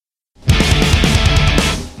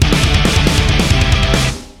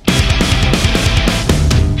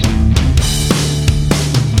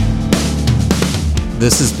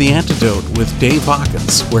This is The Antidote with Dave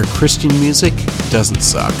Hawkins, where Christian music doesn't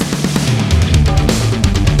suck.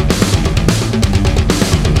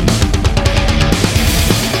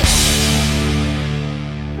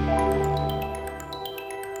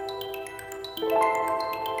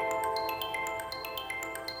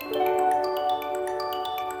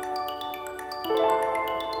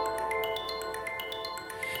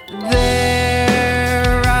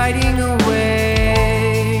 They're riding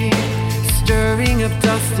away, stirring up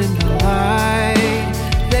dust in the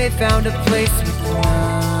light. They found a place with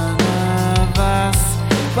none of us,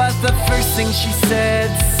 but the first thing she said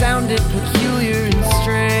sounded peculiar and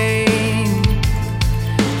strange,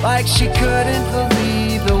 like she couldn't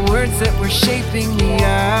believe the words that were shaping the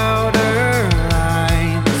outer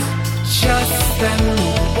lines. Just then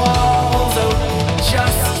the walls opened,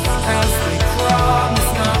 just as they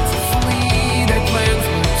promised not to flee. Their plans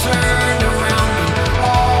will turn around and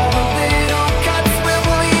all the little cuts will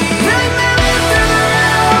bleed. Then they lived through the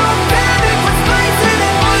room, panic was blazing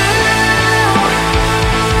in blue,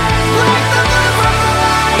 like the blue from the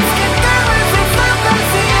lights get through as they flip as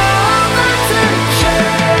the overturned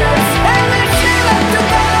chairs. And then she left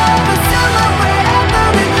above a silhouette of the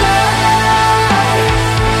midnight,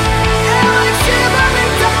 and like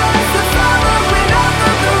shivering dust, the fire went up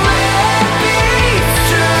from the red beats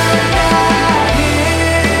turned at you.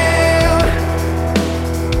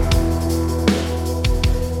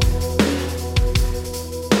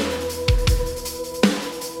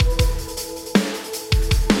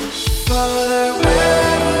 Father,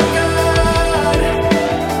 where you God?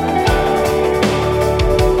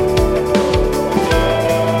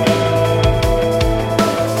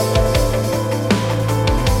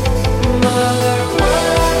 Mother,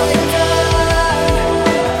 where you God?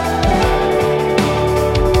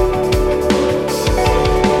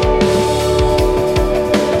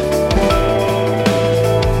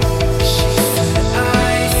 She said,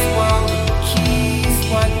 I swallowed the keys.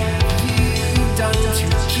 What have you done to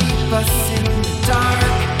keep us in the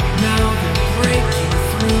dark? Now they're breaking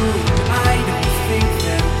through, and I don't think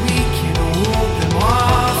that we can hold them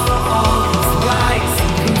off. All these lies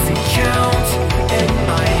and things that count, and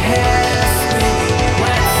my head spinning.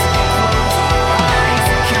 Let's close our eyes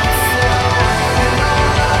and count slow, and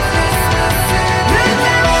all of this listen. Then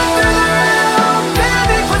they went through the room,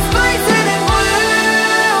 panic was blazing in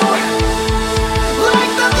blue,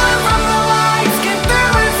 like the blue from the lights get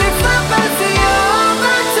through as they flip as the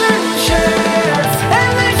overturned chairs.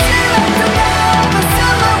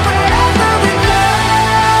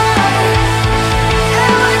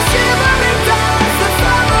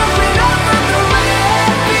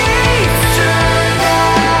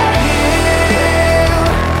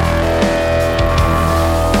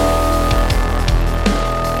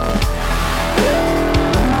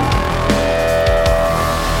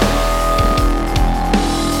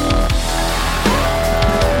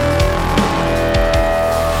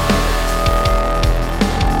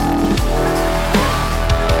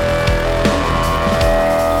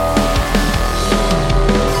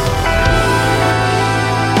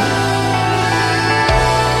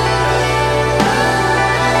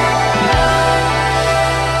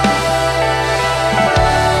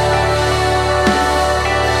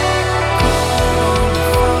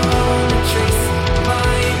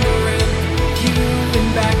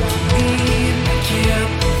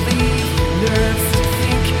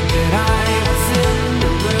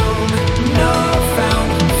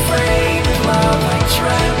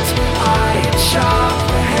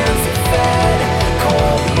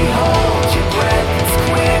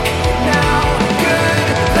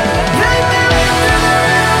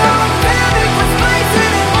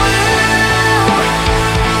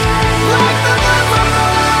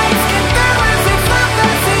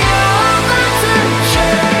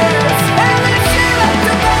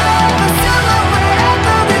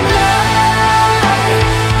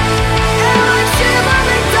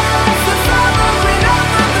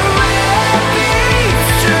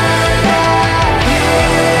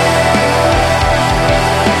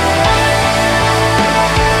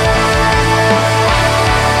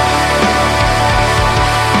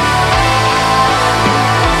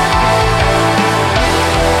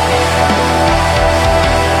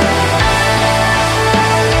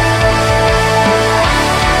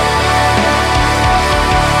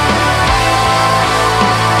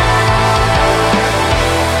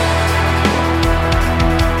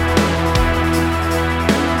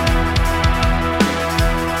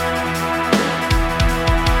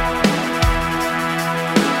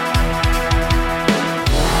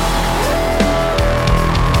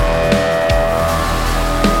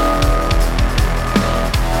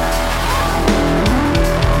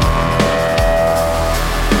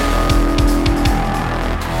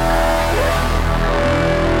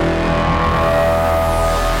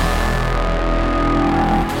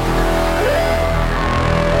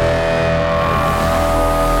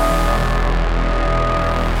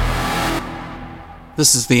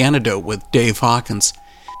 This is The Antidote with Dave Hawkins.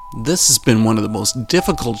 This has been one of the most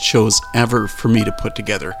difficult shows ever for me to put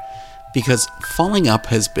together, because Falling Up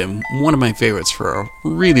has been one of my favorites for a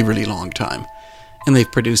really, really long time, and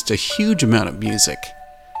they've produced a huge amount of music.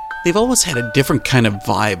 They've always had a different kind of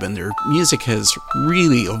vibe, and their music has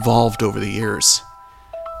really evolved over the years.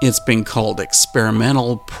 It's been called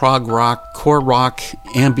experimental, prog rock, core rock,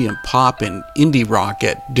 ambient pop, and indie rock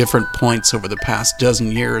at different points over the past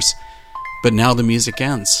dozen years. But now the music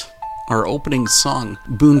ends. Our opening song,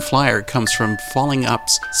 Boon Flyer, comes from Falling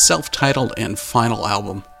Up's self-titled and final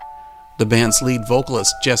album. The band's lead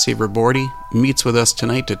vocalist, Jessy Ribordy, meets with us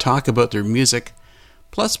tonight to talk about their music.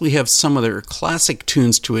 Plus, we have some of their classic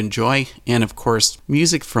tunes to enjoy, and of course,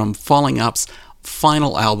 music from Falling Up's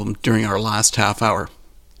final album during our last half hour.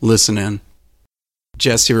 Listen in.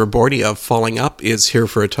 Jessy Ribordy of Falling Up is here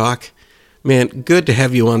for a talk. Man, good to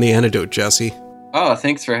have you on The Antidote, Jessy. Oh,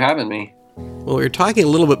 thanks for having me. Well, we were talking a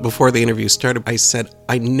little bit before the interview started. I said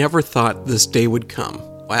I never thought this day would come.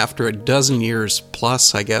 After a dozen years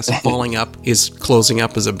plus, I guess, Falling Up is closing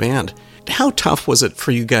up as a band. How tough was it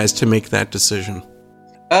for you guys to make that decision?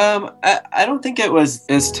 I don't think it was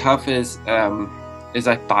as tough as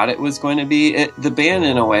I thought it was going to be. The band,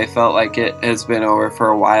 in a way, felt like it has been over for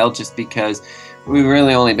a while, just because we've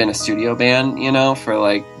really only been a studio band, for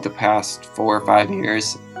like the past 4 or 5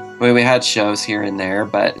 years. We had shows here and there,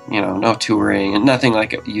 but, no touring and nothing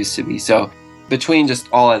like it used to be. So between just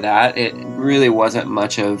all of that, it really wasn't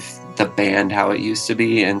much of the band how it used to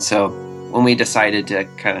be. And so when we decided to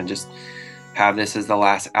kind of just have this as the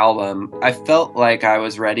last album, I felt like I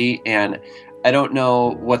was ready, and I don't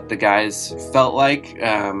know what the guys felt like,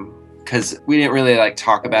 because we didn't really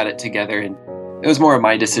talk about it together, and it was more of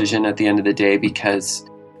my decision at the end of the day, because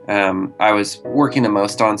I was working the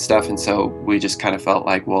most on stuff, and so we just kind of felt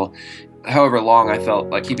like, well, however long I felt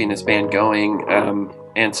like keeping this band going,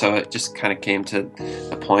 and so it just kind of came to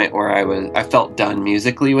a point where I felt done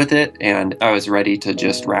musically with it, and I was ready to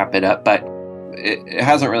just wrap it up, but it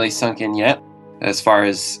hasn't really sunk in yet as far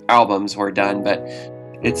as albums were done, but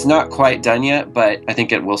it's not quite done yet, but I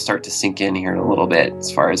think it will start to sink in here in a little bit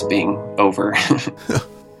as far as being over.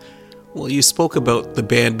 Well, you spoke about the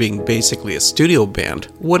band being basically a studio band.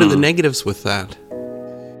 What are the negatives with that?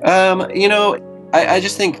 I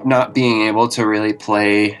just think not being able to really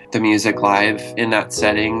play the music live in that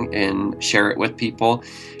setting and share it with people.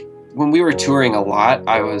 When we were touring a lot,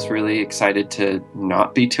 I was really excited to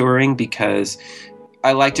not be touring, because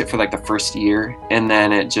I liked it for the first year, and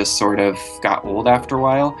then it just sort of got old after a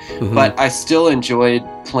while. Mm-hmm. But I still enjoyed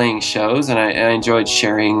playing shows, and I enjoyed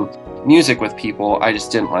sharing music with people. I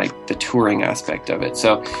just didn't like the touring aspect of it.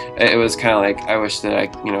 So it was kind of I wish that I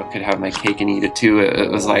could have my cake and eat it too. It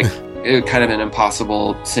was it was kind of an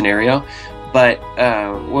impossible scenario. But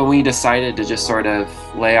when we decided to just sort of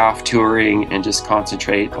lay off touring and just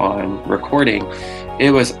concentrate on recording, it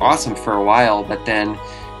was awesome for a while. But then,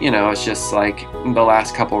 it's just the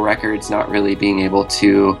last couple records not really being able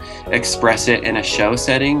to express it in a show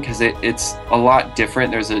setting, because it's a lot different.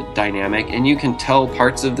 There's a dynamic, and you can tell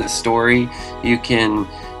parts of the story. You can,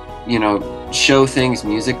 show things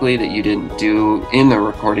musically that you didn't do in the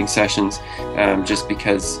recording sessions, just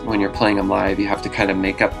because when you're playing them live, you have to kind of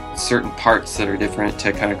make up certain parts that are different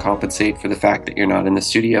to kind of compensate for the fact that you're not in the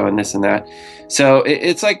studio and this and that. So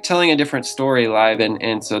it's like telling a different story live,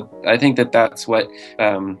 and so I think that's what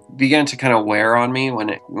began to kind of wear on me when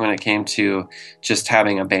it came to just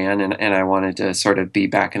having a band, and I wanted to sort of be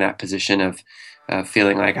back in that position of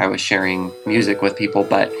feeling like I was sharing music with people.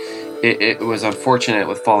 But it was unfortunate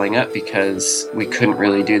with Falling Up, because we couldn't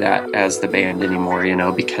really do that as the band anymore,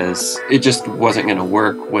 because it just wasn't going to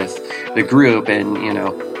work with the group, and,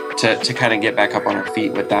 to kind of get back up on our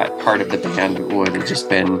feet with that part of the band would have just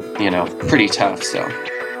been, pretty tough, so.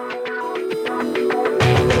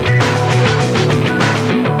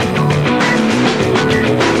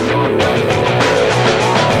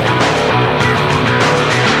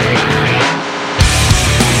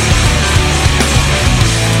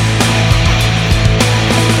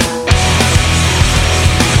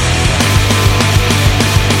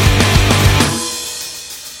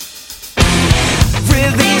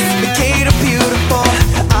 Beautiful,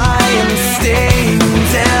 I am staying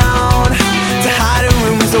down to hide and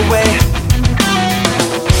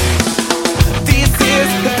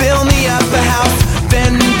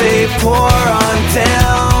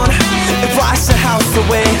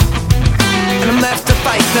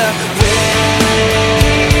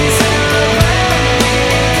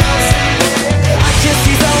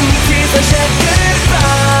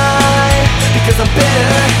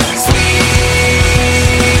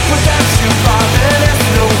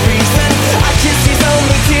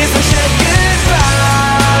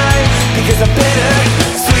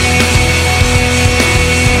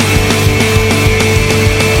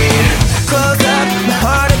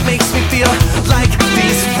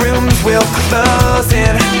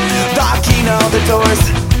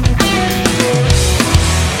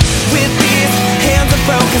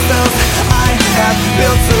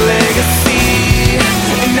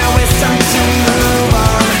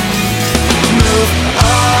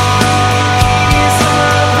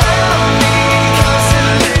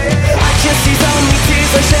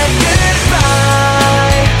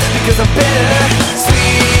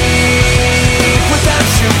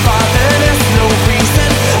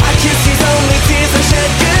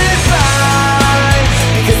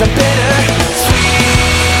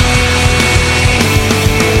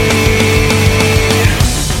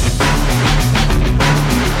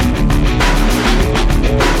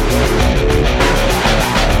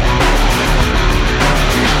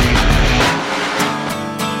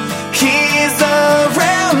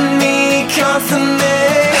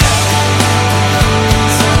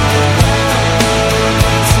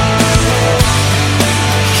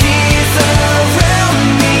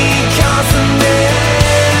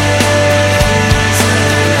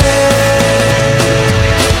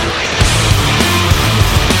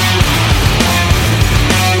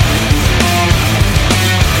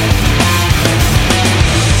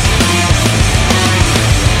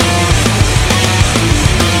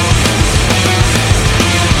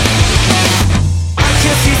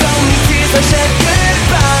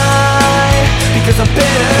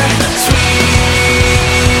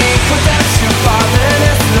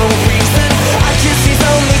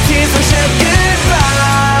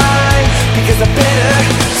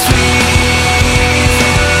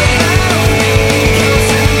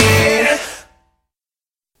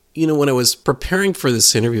You know, when I was preparing for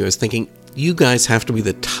this interview, I was thinking, you guys have to be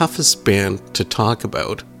the toughest band to talk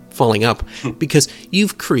about, Falling Up, because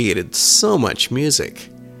you've created so much music.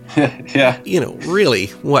 Yeah. You know, really,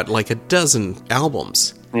 what, like a dozen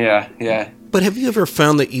albums? Yeah. But have you ever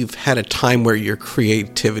found that you've had a time where your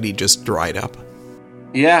creativity just dried up?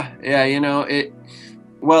 Yeah, you know,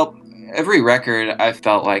 well, every record I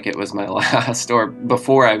felt like it was my last, or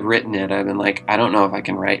before I've written it, I've been like, I don't know if I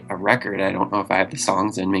can write a record. I don't know if I have the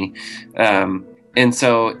songs in me. And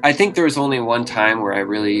so I think there was only one time where I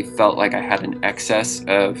really felt like I had an excess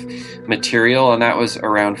of material, and that was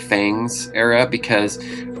around Fang's era, because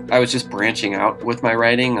I was just branching out with my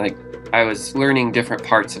writing. Like, I was learning different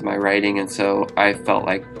parts of my writing, and so I felt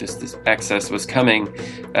like this excess was coming.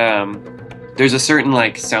 There's a certain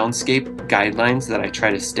like soundscape guidelines that I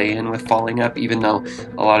try to stay in with Falling Up, even though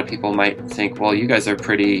a lot of people might think, well, you guys are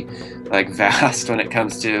pretty like vast when it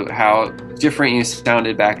comes to how different you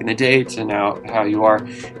sounded back in the day to now how you are.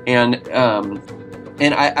 And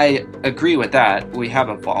I agree with that. We have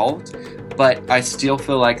evolved, but I still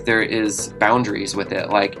feel like there is boundaries with it.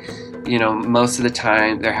 Like, you know, most of the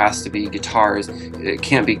time there has to be guitars. It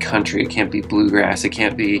can't be country. It can't be bluegrass. It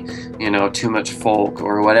can't be, you know, too much folk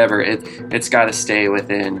or whatever. It's got to stay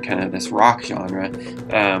within kind of this rock genre.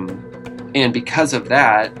 And because of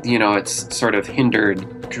that, you know, it's sort of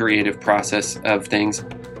hindered creative process of things.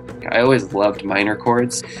 I always loved minor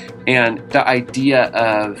chords, and the idea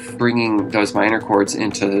of bringing those minor chords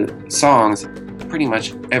into songs, pretty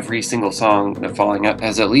much every single song that Falling Up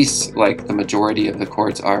has at least like the majority of the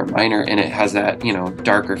chords are minor, and it has that, you know,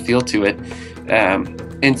 darker feel to it.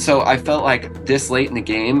 And so I felt like this late in the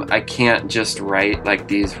game, I can't just write like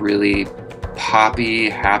these really poppy,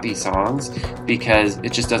 happy songs because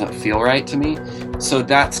it just doesn't feel right to me. So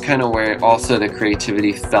that's kind of where also the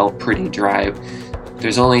creativity felt pretty dry.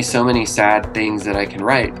 There's only so many sad things that I can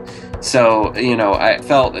write. So, you know, I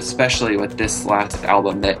felt, especially with this last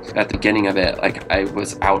album, that at the beginning of it, like I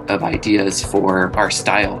was out of ideas for our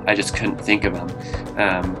style. I just couldn't think of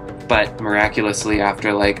them. But miraculously,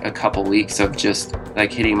 after like a couple weeks of just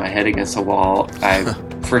like hitting my head against a wall, I,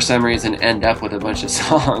 for some reason, end up with a bunch of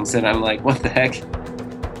songs, and I'm like, what the heck?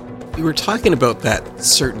 You were talking about that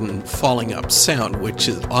certain Falling Up sound, which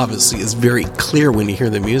is obviously is very clear when you hear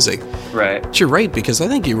the music. Right. But you're right, because I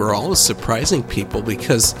think you were always surprising people,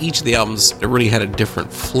 because each of the albums really had a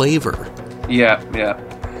different flavor. Yeah.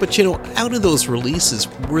 But, you know, out of those releases,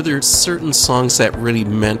 were there certain songs that really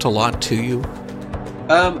meant a lot to you?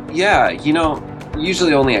 Yeah, you know,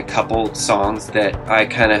 usually only a couple songs that I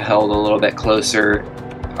kind of held a little bit closer.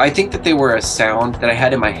 I think that they were a sound that I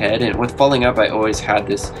had in my head, and with Falling Up, I always had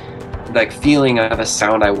this like feeling of a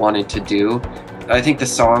sound I wanted to do. I think the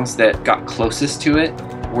songs that got closest to it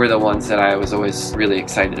were the ones that I was always really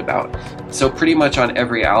excited about. So pretty much on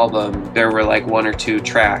every album, there were like one or two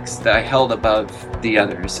tracks that I held above the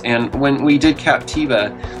others. And when we did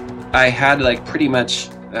Captiva, I had like pretty much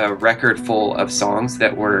a record full of songs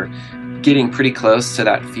that were getting pretty close to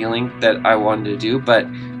that feeling that I wanted to do. But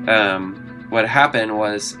what happened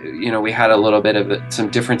was, you know, we had a little bit of some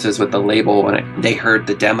differences with the label when they heard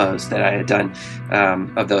the demos that I had done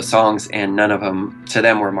of those songs, and none of them to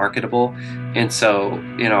them were marketable. And so,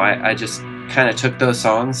 you know, I just kind of took those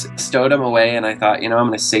songs, stowed them away, and I thought, you know, I'm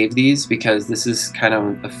going to save these because this is kind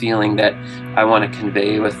of a feeling that I want to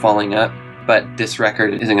convey with Falling Up, but this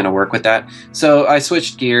record isn't going to work with that. So I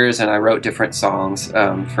switched gears and I wrote different songs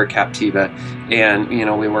for Captiva, and, you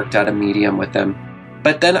know, we worked out a medium with them.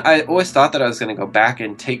 But then I always thought that I was going to go back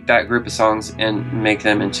and take that group of songs and make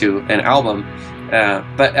them into an album.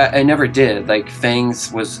 But I never did. Like,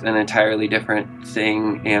 Fangs was an entirely different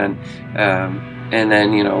thing. And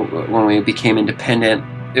then, you know, when we became independent,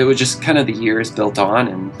 it was just kind of the years built on.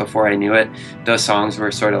 And before I knew it, those songs were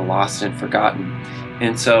sort of lost and forgotten.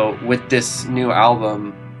 And so with this new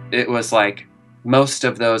album, it was like most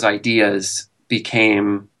of those ideas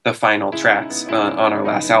became the final tracks on our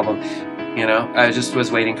last album. You know, I just was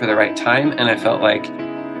waiting for the right time, and I felt like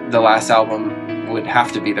the last album would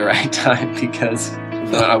have to be the right time because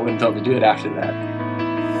I wouldn't be able to do it after that.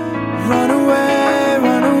 Run away,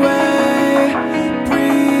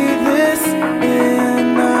 breathe this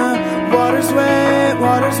in, the water's wet,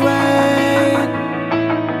 wide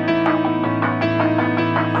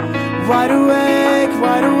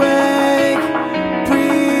awake,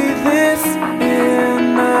 breathe this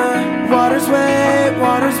in, the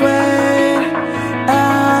water's wet,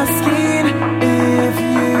 asking if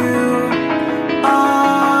you are.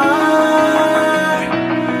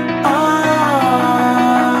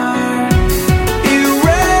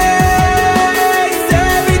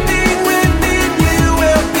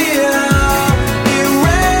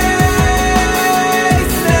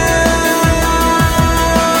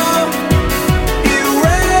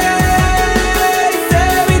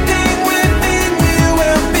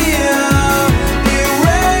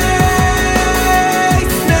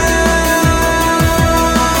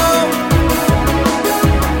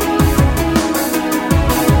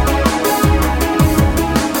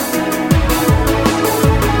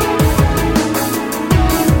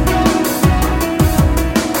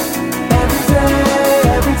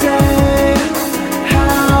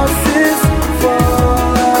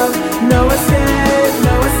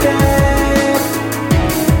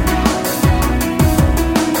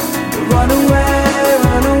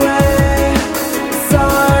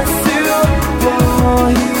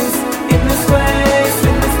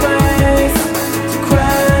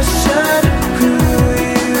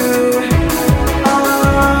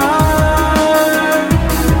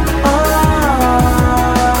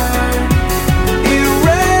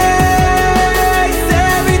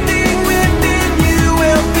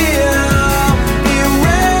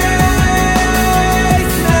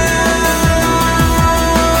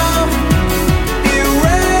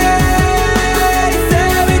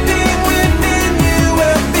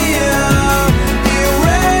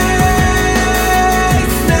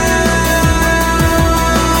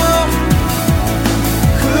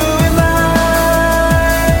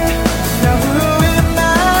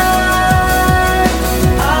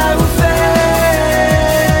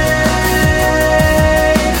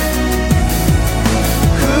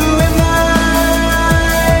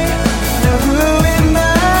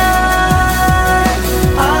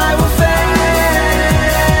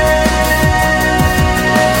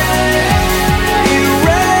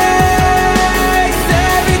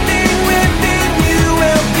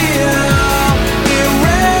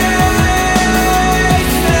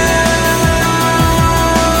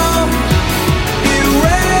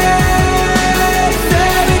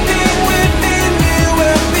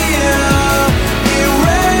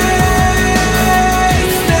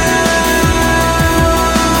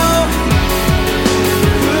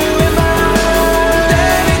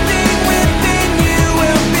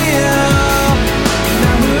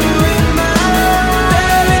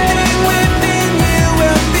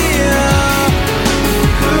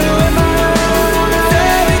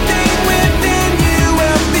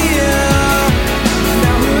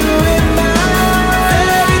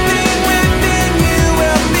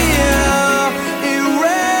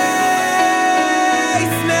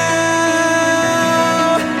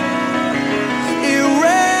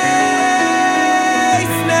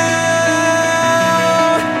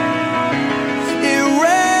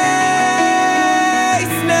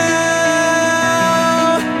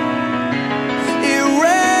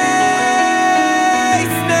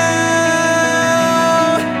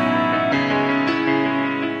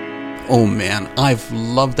 Oh man, I've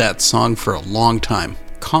loved that song for a long time.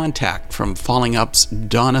 Contact from Falling Up's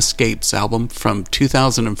Dawn Escapes album from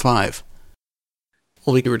 2005.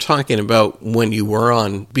 Well, we were talking about when you were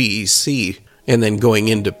on BEC and then going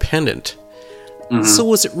independent. Mm-hmm. So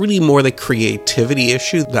was it really more the creativity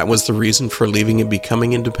issue that was the reason for leaving and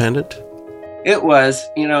becoming independent? It was.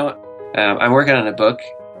 I'm working on a book,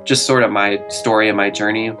 just sort of my story and my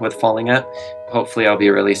journey with Falling Up. Hopefully I'll be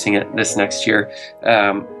releasing it this next year.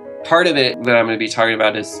 Part of it that I'm going to be talking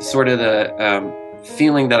about is sort of the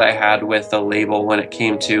feeling that I had with the label when it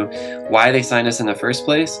came to why they signed us in the first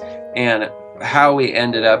place and how we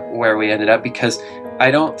ended up where we ended up, because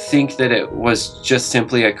I don't think that it was just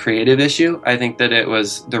simply a creative issue. I think that it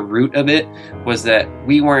was the root of it was that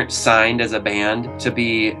we weren't signed as a band to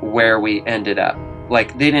be where we ended up.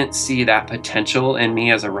 Like, they didn't see that potential in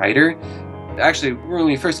me as a writer. Actually, when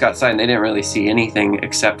we first got signed, they didn't really see anything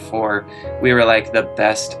except for we were like the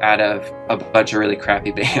best out of a bunch of really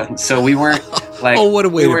crappy bands. So we weren't like... Oh, what a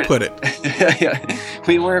way to put it.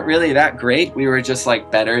 We weren't really that great. We were just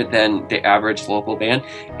like better than the average local band.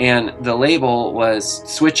 And the label was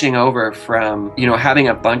switching over from, you know, having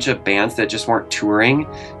a bunch of bands that just weren't touring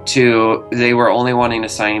to they were only wanting to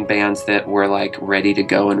sign bands that were like ready to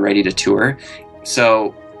go and ready to tour.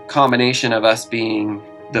 So combination of us being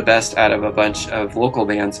the best out of a bunch of local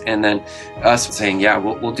bands and then us saying, yeah,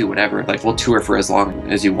 we'll do whatever. Like, we'll tour for as long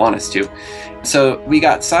as you want us to. So we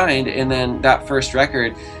got signed, and then that first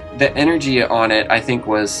record, the energy on it, I think,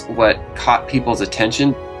 was what caught people's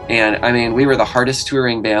attention. And I mean, we were the hardest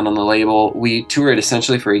touring band on the label. We toured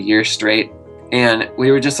essentially for a year straight, and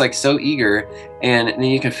we were just like so eager. And then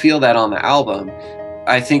you can feel that on the album.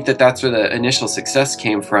 I think that that's where the initial success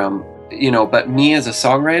came from. You know, but me as a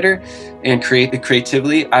songwriter and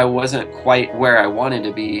creatively, I wasn't quite where I wanted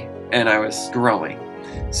to be, and I was growing.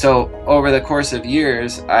 So over the course of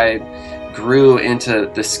years, I grew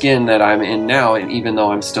into the skin that I'm in now, and even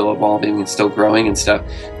though I'm still evolving and still growing and stuff,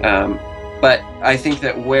 but I think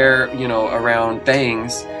that where, you know, around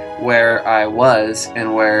Bangs, where I was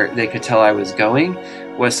and where they could tell I was going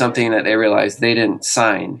was something that they realized they didn't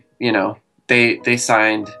sign. You know, they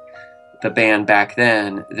signed the band back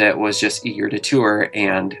then that was just eager to tour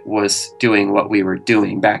and was doing what we were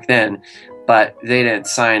doing back then, but they didn't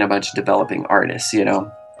sign a bunch of developing artists, you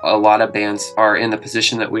know. A lot of bands are in the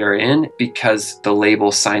position that we are in because the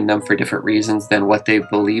label signed them for different reasons than what they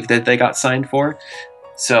believed that they got signed for.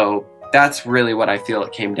 So that's really what I feel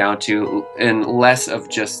it came down to, and less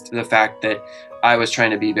of just the fact that I was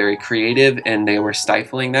trying to be very creative and they were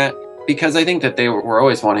stifling that. Because I think that they were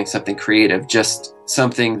always wanting something creative, just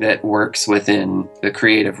something that works within the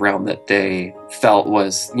creative realm that they felt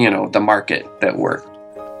was, you know, the market that worked.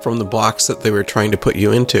 From the box that they were trying to put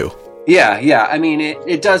you into. Yeah. I mean,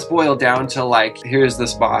 it does boil down to like, here's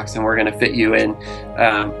this box and we're going to fit you in.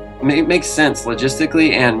 It makes sense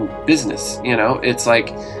logistically and business, you know, it's like,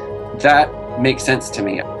 that makes sense to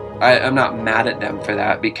me. I'm not mad at them for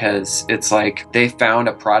that because it's like they found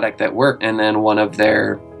a product that worked, and then one of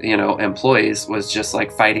their, you know, employees was just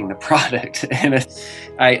like fighting the product. And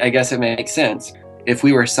I guess it makes sense. If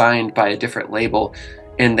we were signed by a different label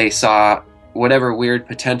and they saw whatever weird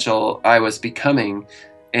potential I was becoming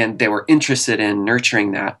and they were interested in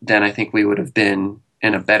nurturing that, then I think we would have been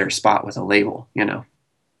in a better spot with a label, you know.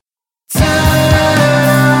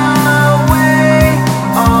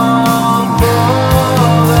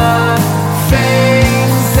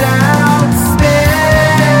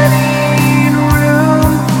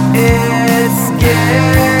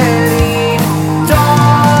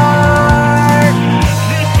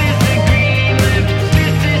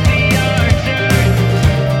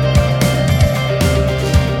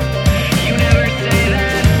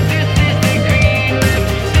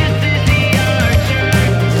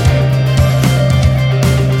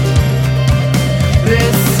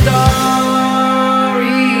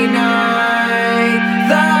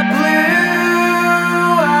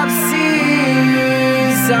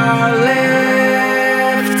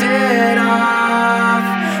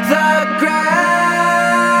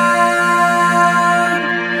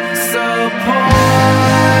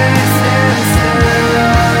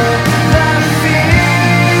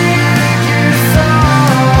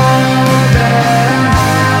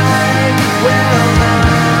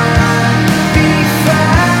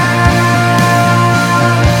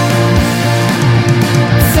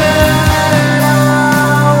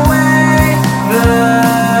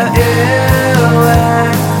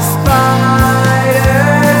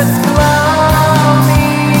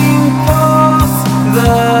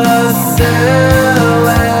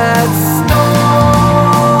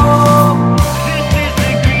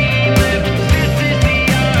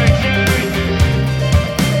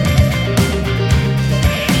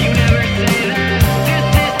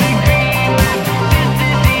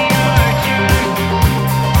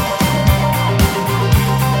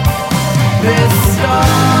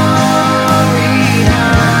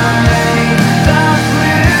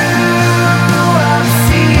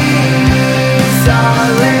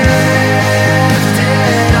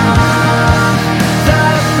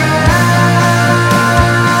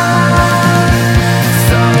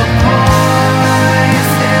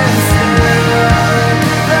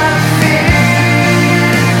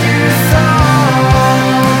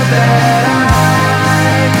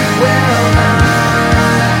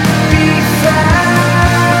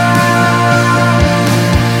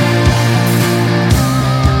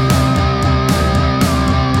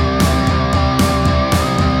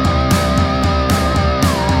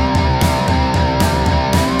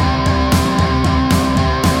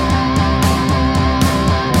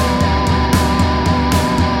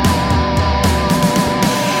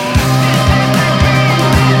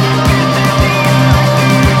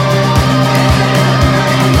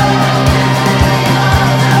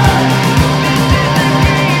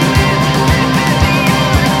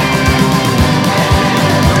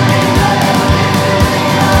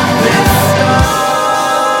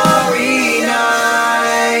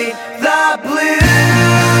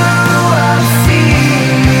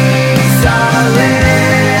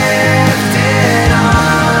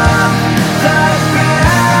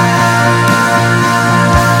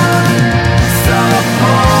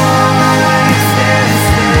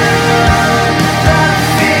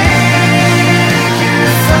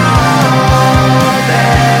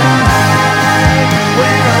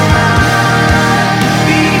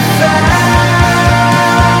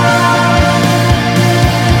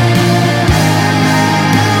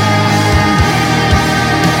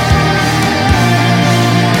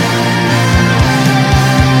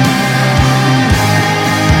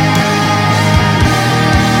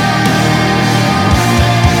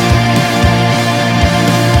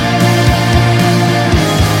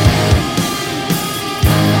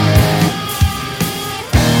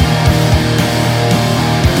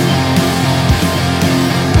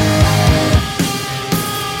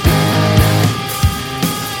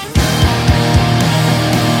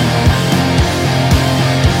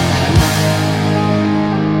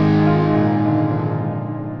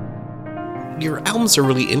 albums are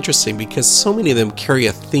really interesting because so many of them carry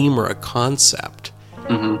a theme or a concept.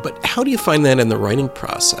 Mm-hmm. But how do you find that in the writing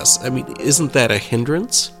process? I mean, isn't that a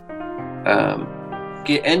hindrance?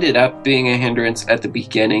 It ended up being a hindrance at the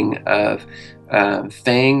beginning of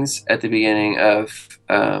Fangs, at the beginning of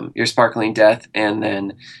Your Sparkling Death, and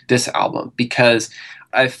then this album, because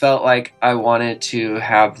I felt like I wanted to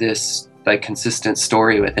have this like consistent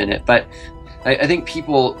story within it. But I think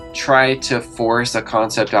people try to force a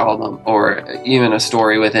concept album or even a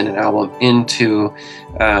story within an album into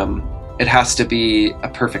it has to be a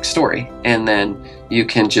perfect story, and then you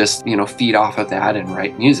can just, you know, feed off of that and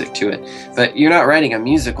write music to it. But you're not writing a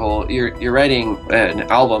musical, you're writing an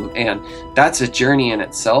album, and that's a journey in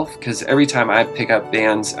itself, because every time I pick up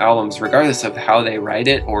bands' albums, regardless of how they write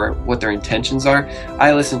it or what their intentions are,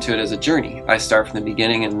 I listen to it as a journey. I start from the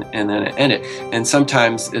beginning and then I end it. And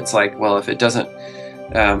sometimes it's like, well, if it doesn't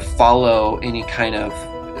follow any kind of,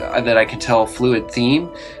 that I can tell, fluid theme,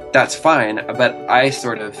 that's fine, but I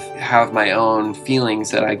sort of have my own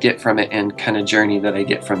feelings that I get from it and kind of journey that I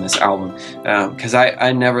get from this album. Because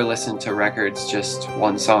I never listen to records just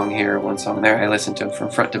one song here, one song there. I listen to them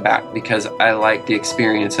from front to back because I like the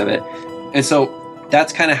experience of it. And so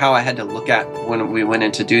that's kind of how I had to look at when we went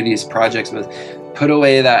in to do these projects, was put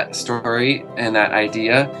away that story and that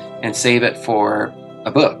idea and save it for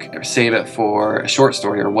a book or save it for a short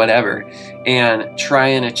story or whatever, and try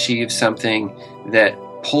and achieve something that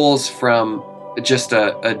pulls from just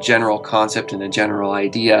a general concept and a general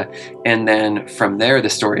idea, and then from there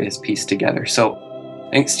the story is pieced together. So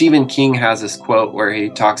I think Stephen King has this quote where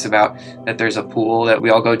he talks about that there's a pool that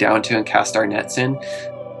we all go down to and cast our nets in.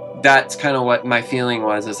 That's kind of what my feeling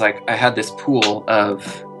was, is like I had this pool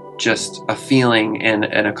of just a feeling and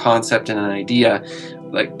a concept and an idea,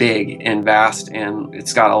 like big and vast, and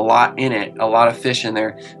it's got a lot in it, a lot of fish in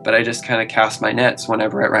there, but I just kind of cast my nets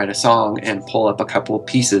whenever I write a song and pull up a couple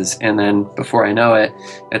pieces, and then before I know it,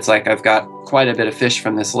 it's like I've got quite a bit of fish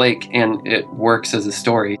from this lake, and it works as a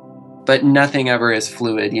story. But nothing ever is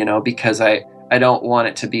fluid, you know, because I don't want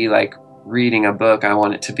it to be like reading a book. I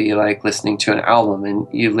want it to be like listening to an album, and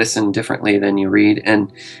you listen differently than you read,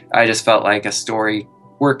 and I just felt like a story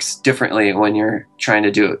works differently when you're trying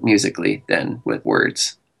to do it musically than with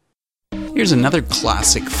words. Here's another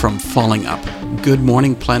classic from Falling Up, Good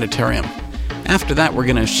Morning Planetarium. After that, we're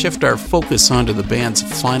going to shift our focus onto the band's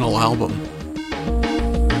final album.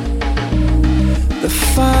 The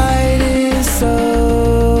fight is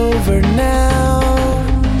over now.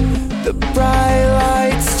 The bright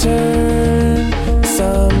lights turn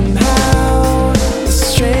somehow. The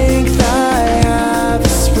strength I have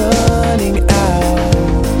is running out.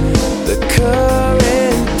 The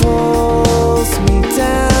current pulls me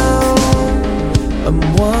down. I'm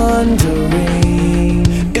wondering,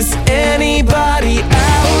 is anybody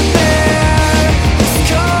out there who's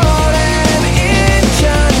cold and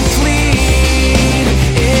incomplete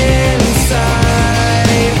inside?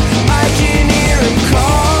 I can hear him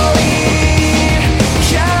calling,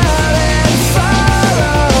 come and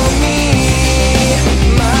follow me,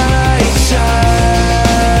 my child.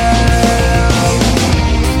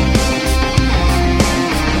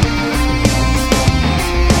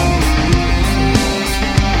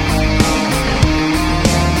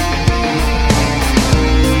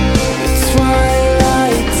 The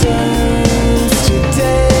twilight turns to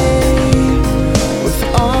day with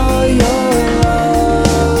all your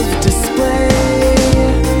love display.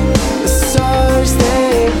 The stars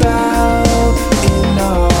they bow in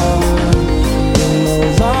awe. When the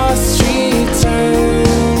lost return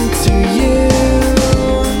to you,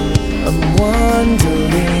 I'm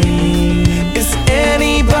wondering, is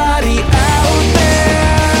anybody out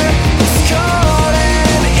there who's cold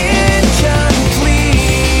and incomplete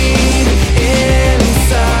inside?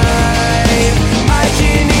 I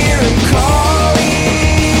can hear him calling,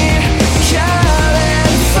 come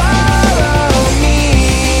and follow me,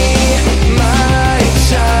 my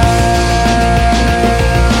child.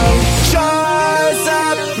 Draws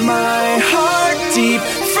up my heart deep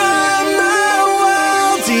from the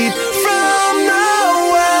well, deep from the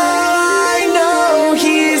well. I know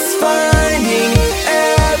he's finding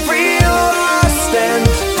every lost and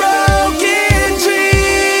broken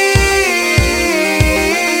dream.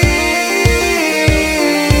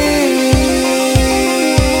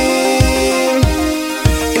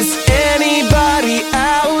 Is anybody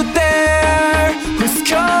out there who's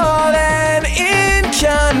cold and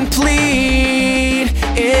incomplete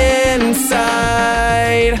inside?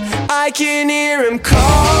 I can hear him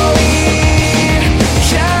calling,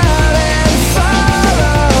 come and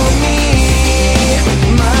follow me,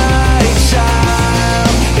 my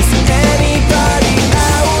child. Is anybody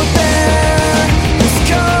out there who's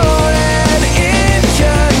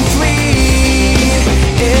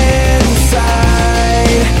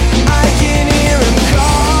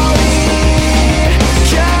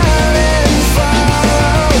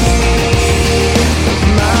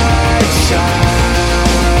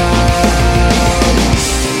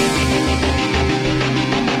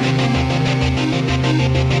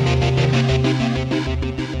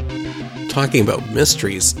talking about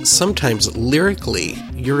mysteries, sometimes lyrically,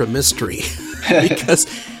 you're a mystery. Because,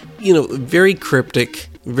 very cryptic,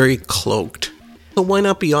 very cloaked. So why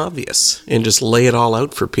not be obvious and just lay it all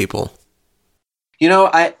out for people?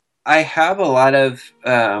 I have a lot of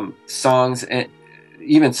songs, and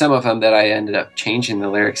even some of them that I ended up changing the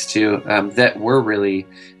lyrics to, that were really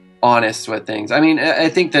honest with things. I mean, I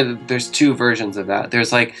think that there's two versions of that.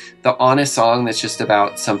 There's like the honest song that's just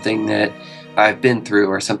about something that I've been through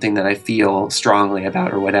or something that I feel strongly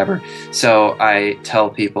about or whatever. So I tell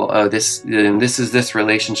people, oh, this is this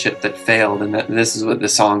relationship that failed, and this is what the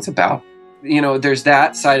song's about. There's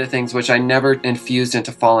that side of things, which I never infused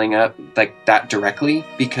into Falling Up like that directly,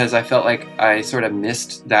 because I felt like I sort of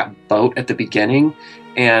missed that boat at the beginning.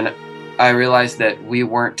 And I realized that we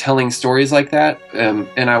weren't telling stories like that.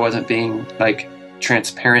 And I wasn't being like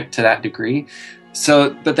transparent to that degree.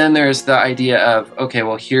 So, but then there's the idea of, okay,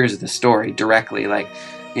 well, here's the story directly. Like,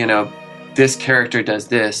 this character does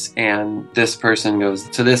this and this person goes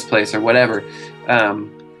to this place or whatever.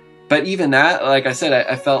 But even that, like I said,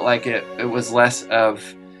 I felt like it was less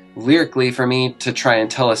of lyrically for me to try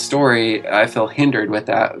and tell a story. I feel hindered with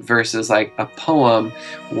that versus like a poem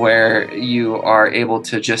where you are able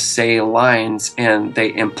to just say lines and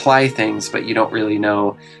they imply things, but you don't really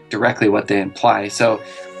know directly what they imply. So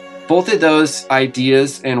both of those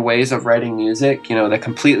ideas and ways of writing music, the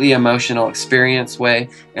completely emotional experience way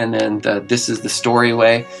and then the this is the story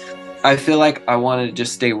way, I feel like I wanted to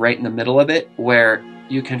just stay right in the middle of it, where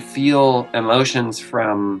you can feel emotions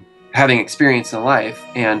from having experience in life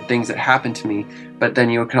and things that happen to me, but then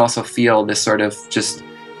you can also feel this sort of just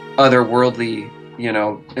otherworldly,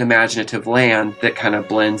 imaginative land that kind of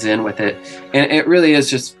blends in with it. And it really is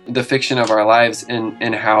just the fiction of our lives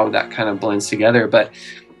and how that kind of blends together. But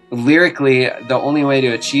lyrically, the only way to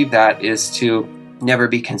achieve that is to never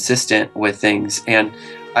be consistent with things. And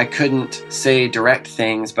I couldn't say direct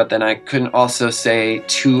things, but then I couldn't also say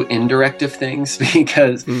too indirective things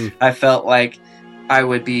because I felt like I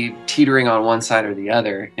would be teetering on one side or the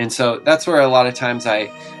other. And so that's where a lot of times I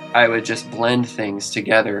would just blend things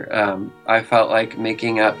together. I felt like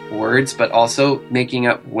making up words, but also making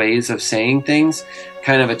up ways of saying things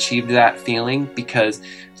kind of achieved that feeling, because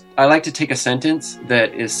I like to take a sentence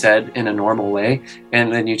that is said in a normal way,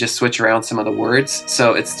 and then you just switch around some of the words.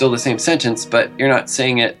 So it's still the same sentence, but you're not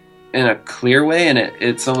saying it in a clear way, and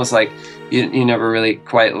it's almost like you never really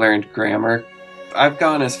quite learned grammar. I've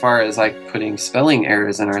gone as far as like putting spelling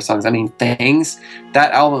errors in our songs. I mean, Things,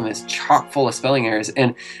 that album is chock full of spelling errors.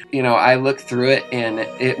 And, I look through it and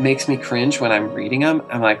it makes me cringe when I'm reading them.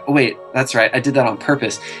 I'm like, oh, wait, that's right. I did that on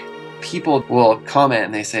purpose. People will comment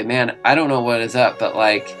and they say, man, I don't know what is up, but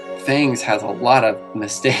like Things has a lot of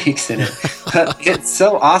mistakes in it. But it's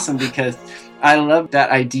so awesome because I love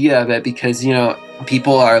that idea of it because,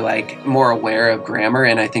 people are like more aware of grammar,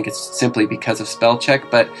 and I think it's simply because of spell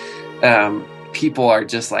check. But, people are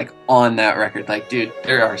just like on that record, like, dude,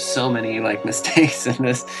 there are so many like mistakes in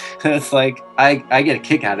this. And it's like, I get a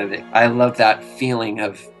kick out of it. I love that feeling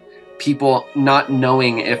of people not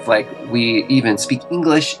knowing if like we even speak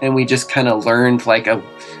English, and we just kind of learned like a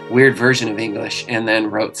weird version of English and then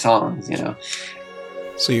wrote songs,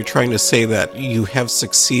 So you're trying to say that you have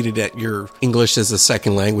succeeded at your English as a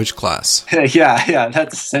second language class. Yeah,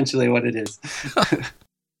 that's essentially what it is.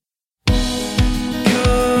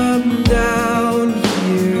 Come down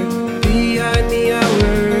here behind the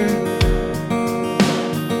hour.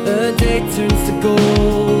 The day turns to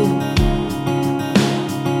gold.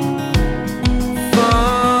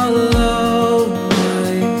 Follow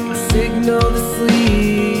my signal to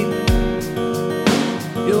sleep.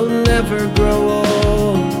 You'll never grow old.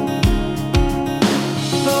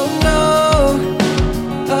 Oh no,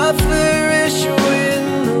 a flourish when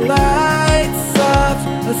the lights off.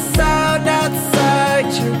 A sound outside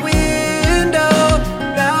your window.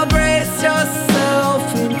 Now brace yourself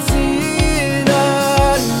into the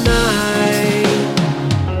night.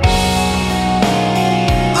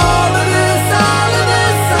 All of us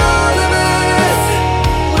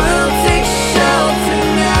will take shelter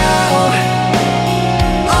now.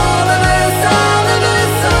 All of us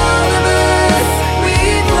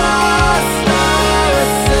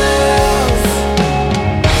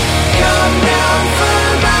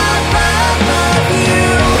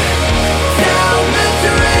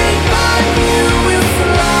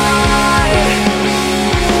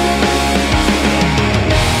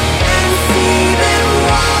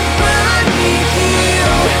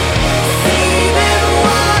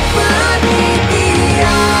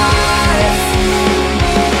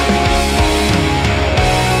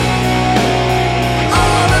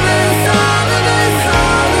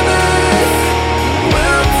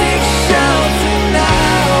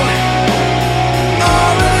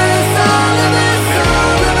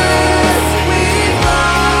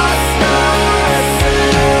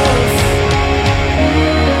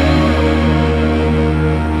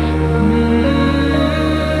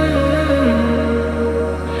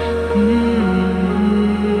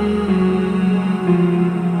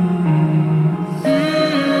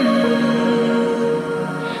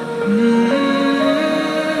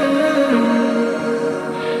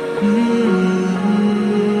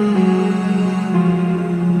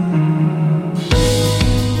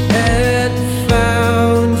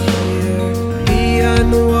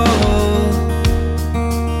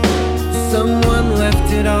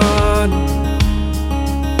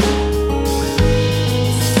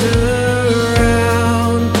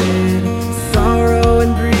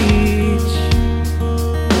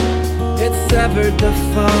severed the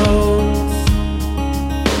phones.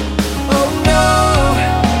 Oh no,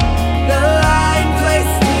 the line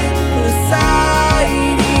placed in the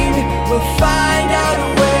siding. We'll find out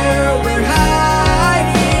where we're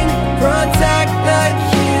hiding. Protect the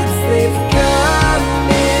kids, they've come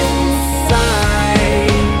inside.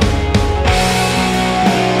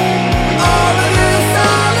 All of us,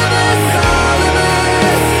 all of us, all of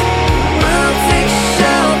us, we'll take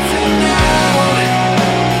shelter now.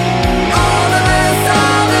 All of us,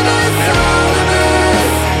 all of us, all of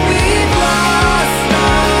us, we've lost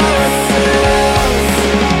ourselves.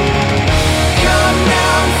 Come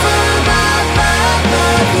down from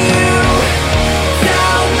above you,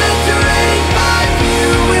 down the drain by you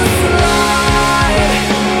will slide,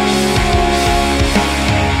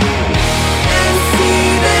 and see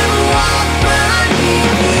them walk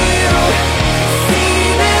beneath you, see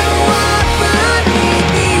them walk beneath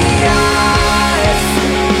the eyes.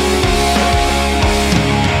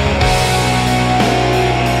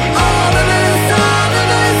 All of us, all of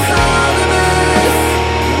us, all of us,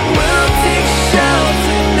 we'll take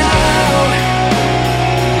shelter now.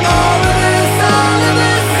 All of us, all of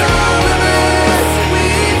us, all of us,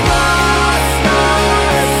 we've lost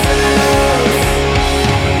ourselves.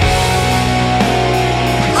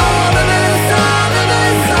 All of us, all of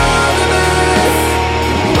us, all of us,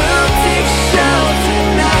 we'll take shelter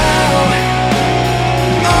now.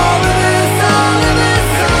 All of us, all of us,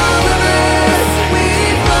 all of us,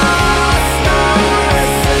 we've lost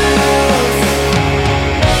ourselves.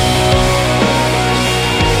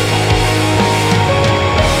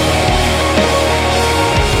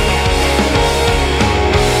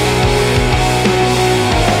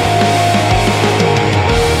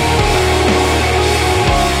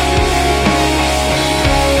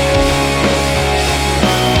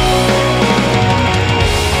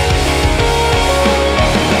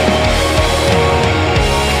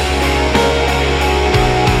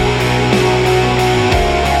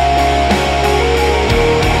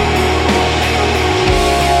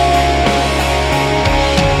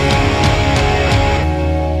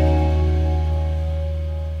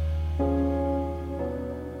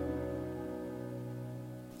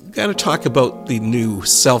 Got to talk about the new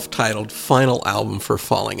self-titled final album for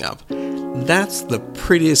Falling Up. That's the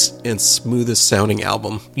prettiest and smoothest sounding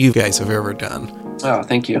album you guys have ever done. Oh,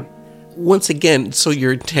 thank you. Once again, so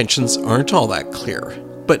your intentions aren't all that clear.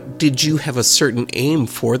 But did you have a certain aim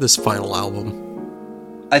for this final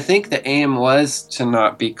album? I think the aim was to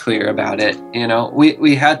not be clear about it. You know,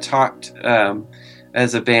 we had talked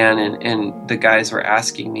as a band, and the guys were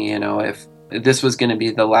asking me, you know, if this was going to be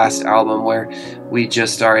the last album where we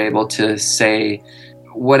just are able to say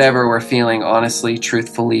whatever we're feeling honestly,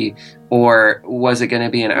 truthfully, or was it going to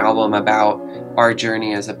be an album about our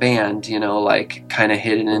journey as a band, you know, like kind of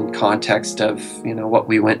hidden in context of, you know, what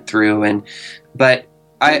we went through. But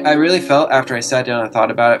I really felt after I sat down and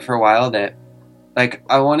thought about it for a while that, like,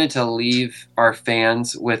 I wanted to leave our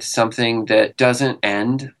fans with something that doesn't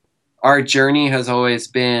end. Our journey has always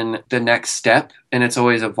been the next step, and it's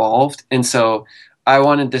always evolved. And so I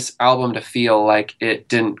wanted this album to feel like it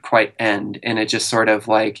didn't quite end, and it just sort of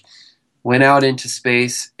like went out into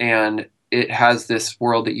space, and it has this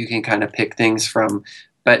world that you can kind of pick things from,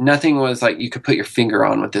 but nothing was like you could put your finger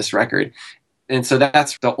on with this record. And so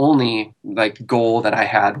that's the only like goal that I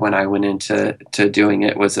had when I went into doing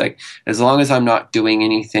it, was like, as long as I'm not doing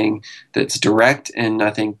anything that's direct and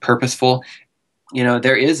nothing purposeful, you know,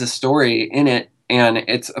 there is a story in it, and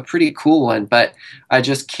it's a pretty cool one, but I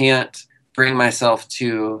just can't bring myself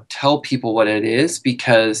to tell people what it is,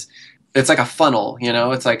 because it's like a funnel, you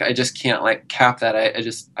know, it's like I just can't like cap that.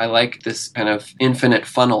 I like this kind of infinite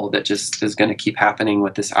funnel that just is going to keep happening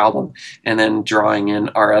with this album, and then drawing in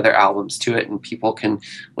our other albums to it, and people can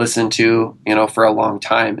listen to, you know, for a long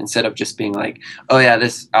time, instead of just being like, oh yeah,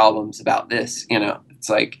 this album's about this, you know. It's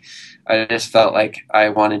like I just felt like I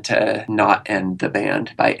wanted to not end the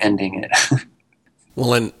band by ending it.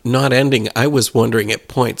 Well, and not ending, I was wondering at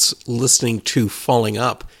points, listening to Falling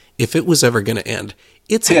Up, if it was ever going to end.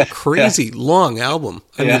 It's a crazy long album.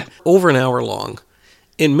 I mean, over an hour long.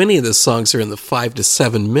 And many of the songs are in the 5 to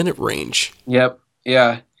 7 minute range. Yep.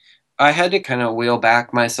 Yeah. I had to kind of wheel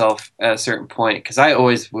back myself at a certain point, because I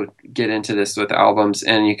always would get into this with albums,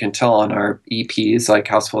 and you can tell on our EPs, like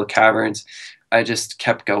House Full of Caverns, I just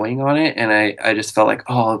kept going on it, and I just felt like,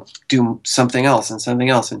 oh, I'll do something else and something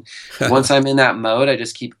else. And once I'm in that mode, I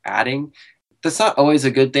just keep adding. That's not always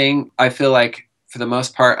a good thing. I feel like for the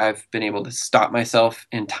most part, I've been able to stop myself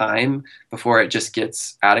in time before it just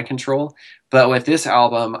gets out of control. But with this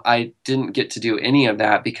album, I didn't get to do any of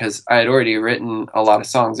that because I had already written a lot of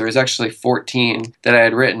songs. There was actually 14 that I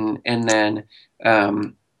had written, and then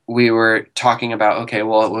we were talking about, okay,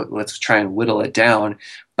 well, let's try and whittle it down.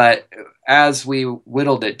 But as we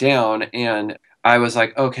whittled it down, and I was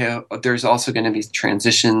like, okay, there's also going to be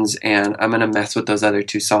transitions, and I'm going to mess with those other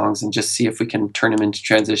 2 songs and just see if we can turn them into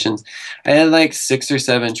transitions. I had like 6 or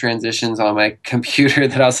 7 transitions on my computer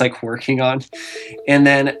that I was like working on. And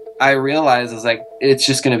then I realized, I was like, it's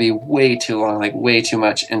just going to be way too long, like way too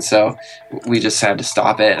much. And so we just had to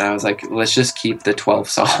stop it. And I was like, let's just keep the 12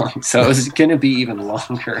 songs. So it was going to be even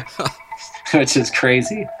longer, which is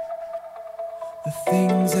crazy. The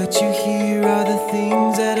things that you hear are the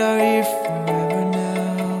things that are here forever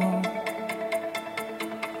now.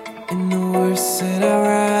 And the words that I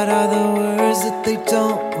write are the words that they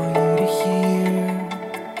don't want you to hear.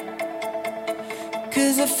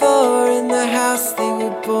 'Cause if I were in the house they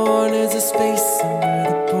were born, there's a space under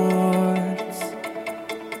the boards.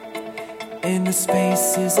 And the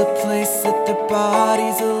space is a place that their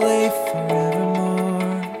bodies will lay forevermore.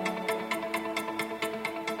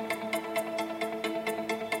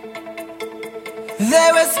 They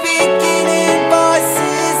were speaking in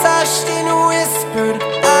voices hushed and whispered.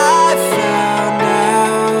 I found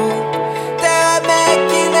out they were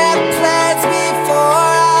making their plans before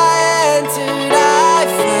I entered. I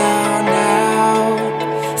found out,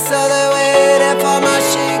 so they waited for my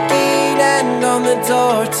shaking hand on the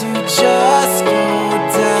door to just go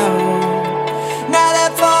down. Now they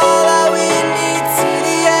follow me to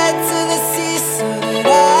the edge of the sea so that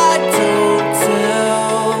I don't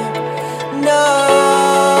tell. No.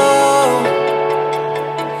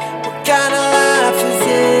 Kind of life is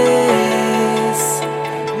this?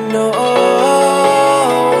 No.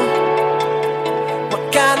 What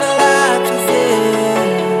kind of life is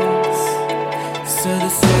this? So the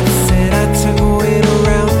steps said I took it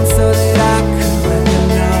around so that I could let them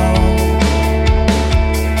know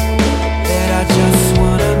that I just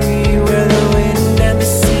wanna be where the wind and the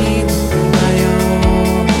sea will be my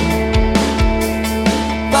own.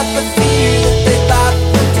 But the fear that they thought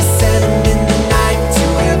would descend in the night to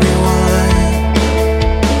everyone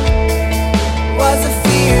was a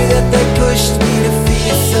fear that they pushed me to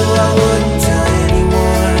fear, so I wouldn't tell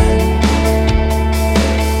anyone.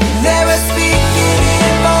 They were speaking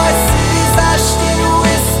in voices hushed and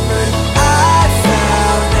whispered. I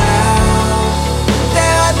found out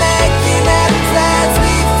they were making their plans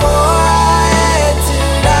before I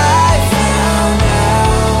entered. I found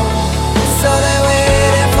out, so they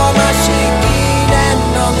waited for my shaking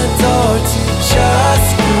hand on the door to just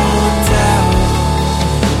go down.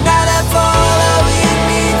 Now they're following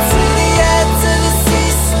me to the edge of the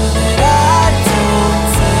sea so that I don't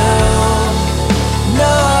tell.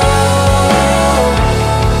 No.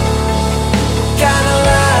 What kind of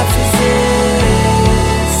life is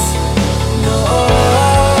this? No.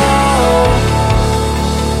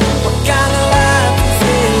 What kind of life is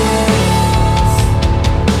this?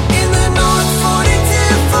 In the North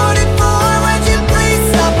 42, 44, would you please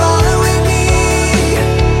stop following me?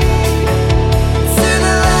 To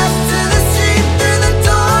the left, to the street, through the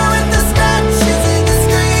door with the scratches in the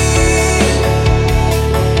screen.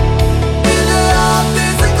 In the loft,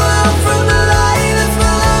 there's a glow from the light that's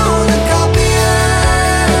below the copier.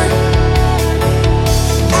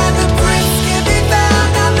 And the prints can be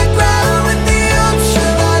found on the ground with the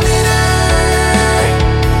ultraviolet air.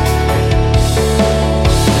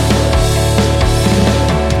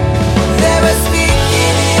 They were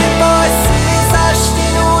speaking in voices hushed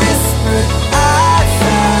and whispered. I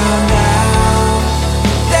found out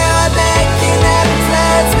they were making their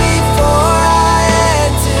plans before I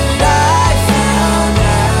entered. I found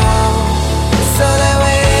out, so they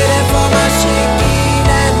waited for my shaking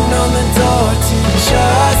hand on the door to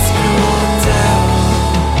just go down.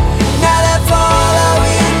 Now they're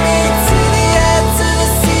following me to the edge of the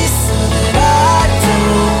sea so that I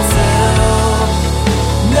don't tell.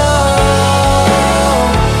 No.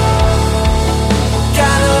 What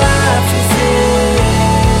kind of life is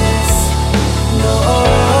this? No.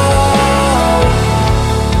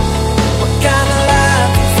 What kind of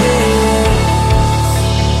life is this?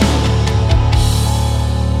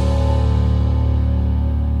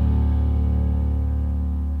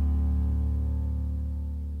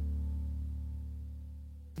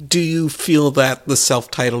 Do you feel that the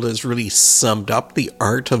self-titled has really summed up the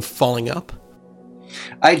art of falling up?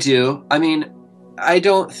 I do. I mean, I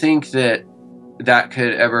don't think that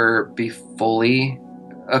could ever be fully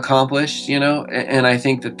accomplished, you know? And I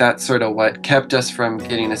think that that's sort of what kept us from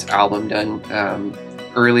getting this album done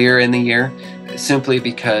earlier in the year, simply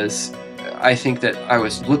because I think that I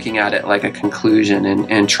was looking at it like a conclusion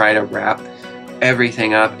and try to wrap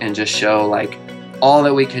everything up and just show like all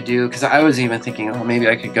that we could do. Because I was even thinking, oh, maybe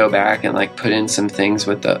I could go back and like put in some things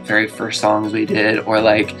with the very first songs we did, or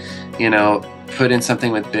like, you know, put in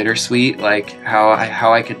something with Bittersweet, like how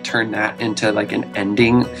I could turn that into like an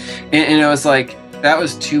ending. And it was like, that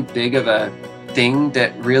was too big of a thing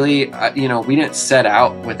that really, you know, we didn't set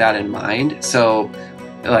out with that in mind. So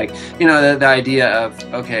like, you know, the idea of,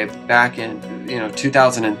 okay, back in, you know,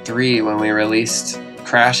 2003 when we released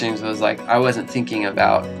Crashings was like, I wasn't thinking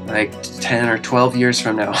about like 10 or 12 years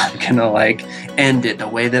from now I'm gonna like end it the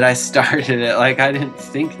way that I started it. Like, I didn't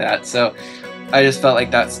think that. So I just felt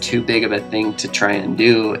like that's too big of a thing to try and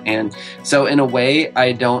do. And so in a way,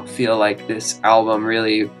 I don't feel like this album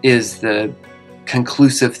really is the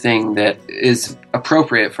conclusive thing that is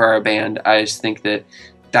appropriate for our band. I just think that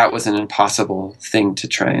that was an impossible thing to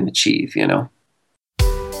try and achieve, you know?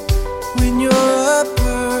 When you're a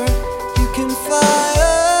bird, you can fly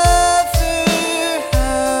over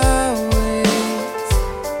highways.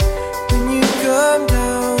 When you come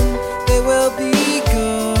down, they will be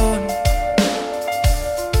gone.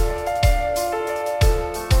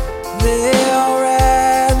 They all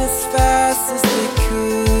ran as fast as they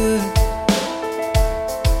could.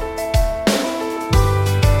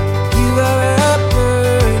 You are a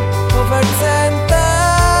bird over 10,000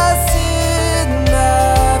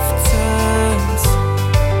 lifetimes.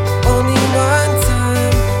 Only one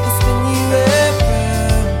time I'll spin you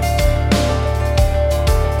around.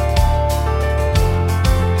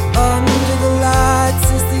 Under the lights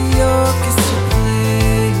as the orchestra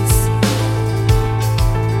plays.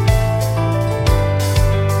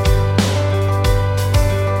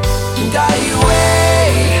 And I away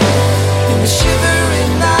in the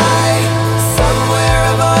shivering night. Somewhere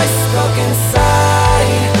a voice spoke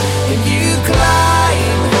inside, and you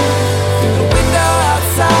climb through the window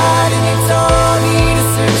outside, and you told me to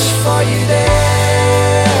search for you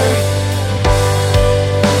there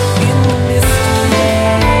in the mystery.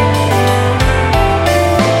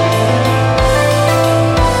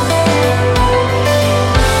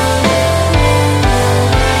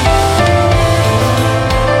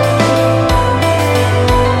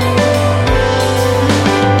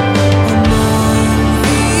 Among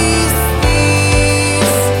these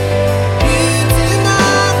thieves, you do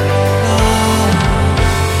not know.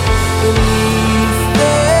 Beneath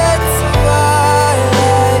the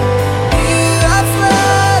twilight, you are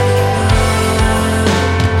floating on,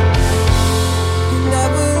 and I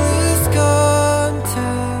will lose contact,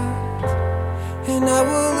 and I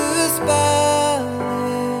will lose balance,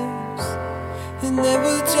 and they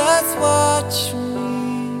will just watch me.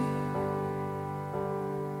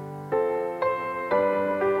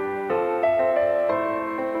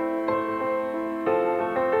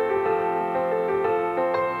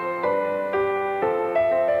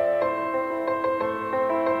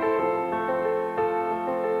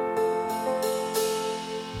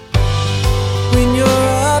 When you're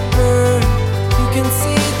a bird, you can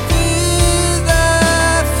see through the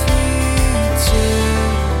future.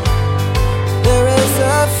 There is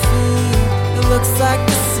a food that looks like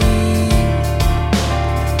the sea,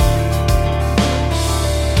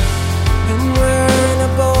 and we're in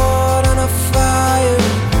a boat on a fire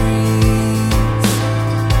breeze.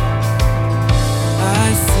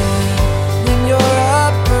 I said, when you're a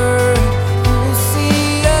bird, you will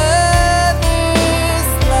see others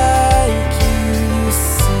like you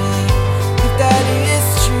said. If that is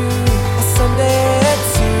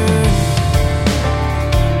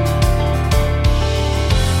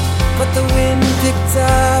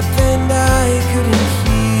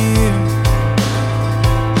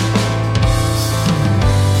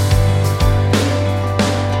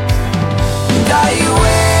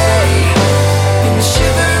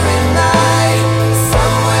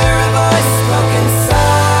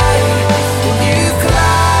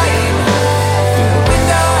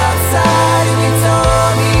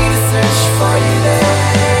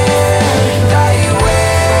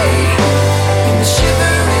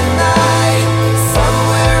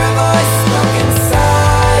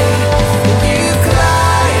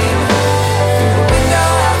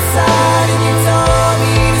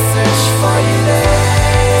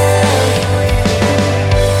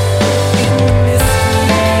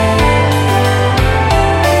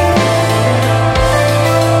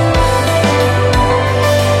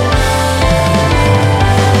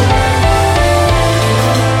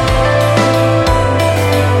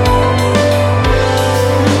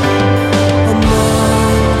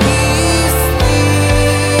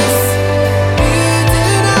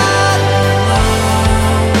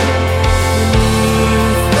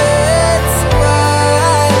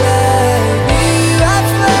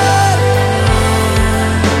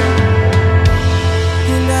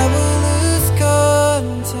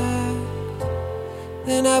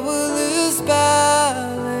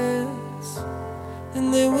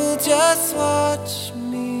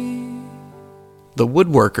the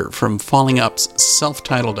woodworker from Falling Up's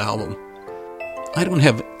self-titled album. I don't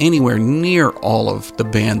have anywhere near all of the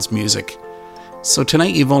band's music, so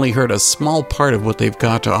tonight you've only heard a small part of what they've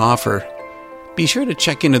got to offer. Be sure to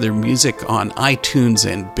check into their music on iTunes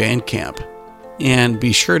and Bandcamp. And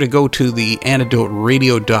be sure to go to the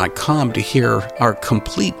antidoteradio.com to hear our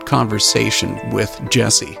complete conversation with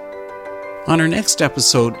Jessy. On our next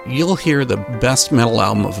episode, you'll hear the best metal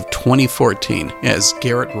album of 2014 as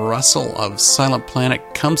Garrett Russell of Silent Planet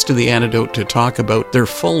comes to the Antidote to talk about their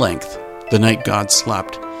full length, The Night God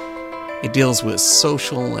Slept. It deals with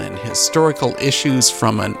social and historical issues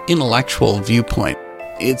from an intellectual viewpoint.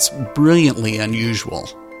 It's brilliantly unusual.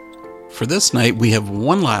 For this night, we have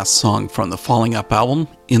one last song from the Falling Up album,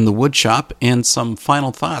 In the Woodshop, and some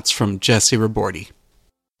final thoughts from Jessy Ribordy.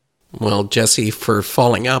 Well, Jessy, for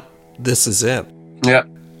Falling Up, this is it. Yep.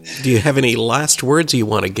 Do you have any last words you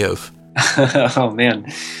want to give? Oh,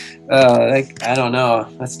 man. I don't know.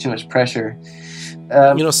 That's too much pressure.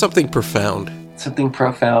 Something profound. Something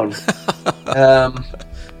profound.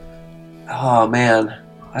 Oh, man.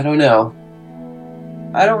 I don't know.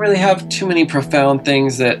 I don't really have too many profound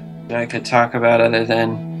things that I could talk about other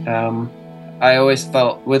than I always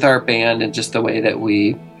felt with our band and just the way that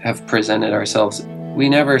we have presented ourselves, we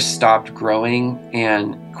never stopped growing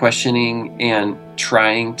and questioning and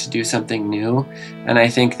trying to do something new. And I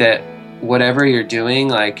think that whatever you're doing,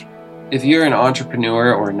 like if you're an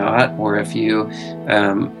entrepreneur or not, or if you,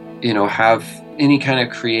 have any kind of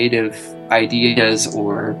creative ideas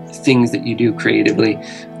or things that you do creatively,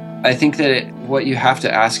 I think that what you have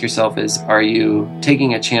to ask yourself is, are you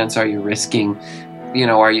taking a chance? Are you risking?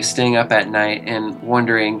 Are you staying up at night and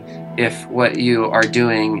wondering if what you are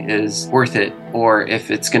doing is worth it, or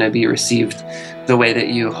if it's going to be received the way that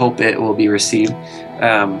you hope it will be received?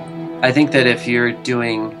 I think that if you're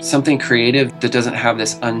doing something creative that doesn't have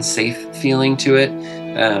this unsafe feeling to it,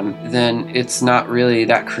 then it's not really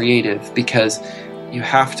that creative, because you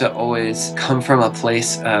have to always come from a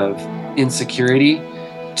place of insecurity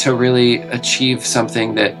to really achieve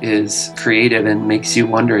something that is creative and makes you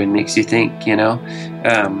wonder and makes you think,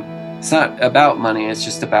 It's not about money, it's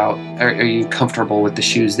just about, are you comfortable with the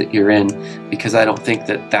shoes that you're in? Because I don't think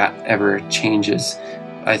that ever changes.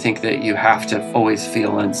 I think that you have to always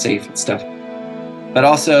feel unsafe and stuff. But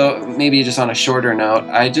also, maybe just on a shorter note,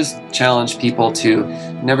 I just challenge people to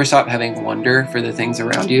never stop having wonder for the things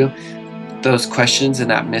around you. Those questions and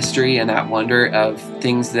that mystery and that wonder of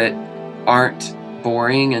things that aren't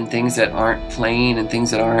boring and things that aren't plain and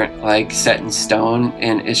things that aren't like set in stone.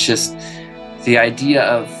 And it's just the idea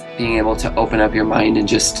of being able to open up your mind and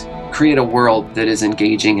just create a world that is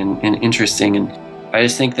engaging and interesting. And I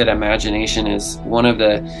just think that imagination is one of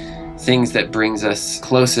the things that brings us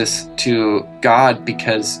closest to God,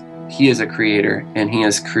 because He is a creator and He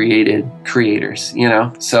has created creators,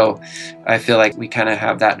 So I feel like we kind of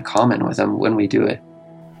have that in common with Him when we do it.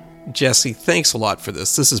 Jessy, thanks a lot for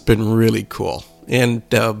this. This has been really cool. And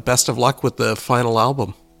best of luck with the final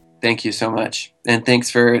album. Thank you so much. And thanks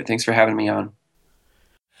for having me on.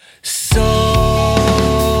 So